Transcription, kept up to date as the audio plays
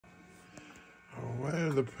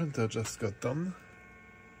Well, the printer just got done.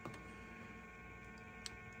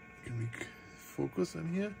 Can we focus on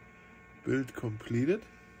here? Build completed.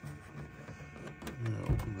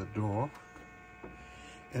 Open the door.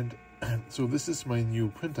 And so this is my new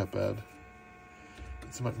printer bed.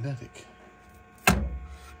 It's magnetic. Look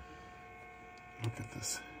at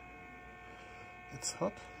this. It's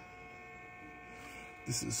hot.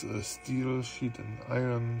 This is a steel sheet, an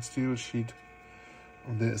iron steel sheet.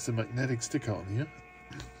 And there is a magnetic sticker on here.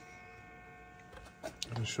 I'm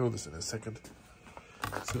going to show this in a second.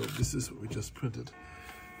 So this is what we just printed.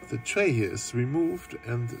 The tray here is removed,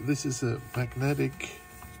 and this is a magnetic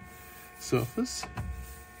surface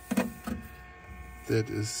that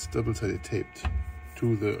is double-sided taped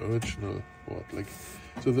to the original board.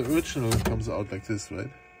 So the original comes out like this, right?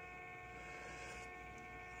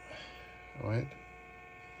 Alright.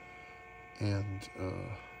 And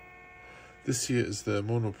this here is the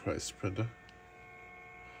Monoprice printer.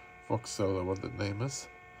 Voxel, or what the name is.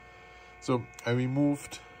 So I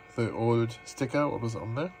removed the old sticker, what was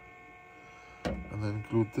on there, and then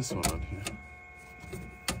glued this one on here.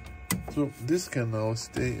 So this can now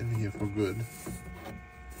stay in here for good.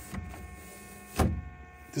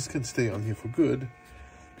 This can stay on here for good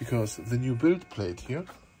because the new build plate here,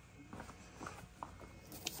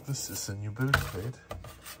 this is a new build plate,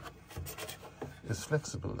 is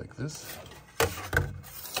flexible like this.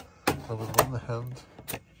 So with one hand,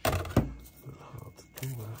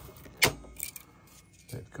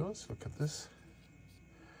 there it goes, look at this.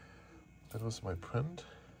 That was my print.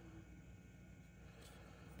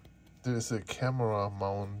 There is a camera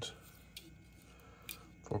mount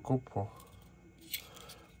for GoPro.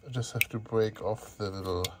 I just have to break off the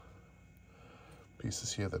little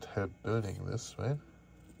pieces here that help building this, right?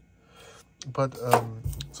 But,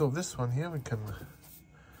 so this one here we can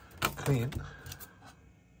clean.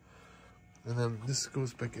 And then this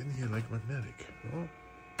goes back in here like magnetic. Oh.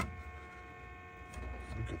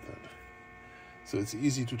 Look at that. So it's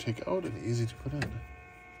easy to take out and easy to put in.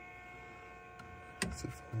 That's it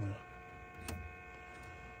on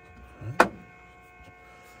there. Right.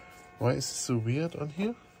 Why is it so weird on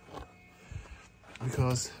here?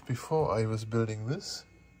 Because before I was building this,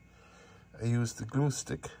 I used the glue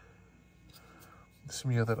stick.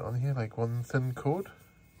 Smear that on here like one thin coat.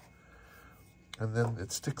 And then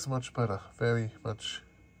it sticks much better. Very much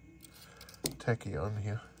tacky on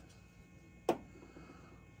here.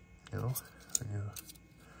 You know, when you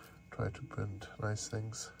try to print nice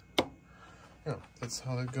things. Yeah, that's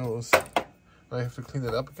how it goes. Now I have to clean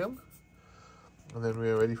it up again, and then we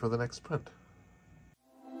are ready for the next print.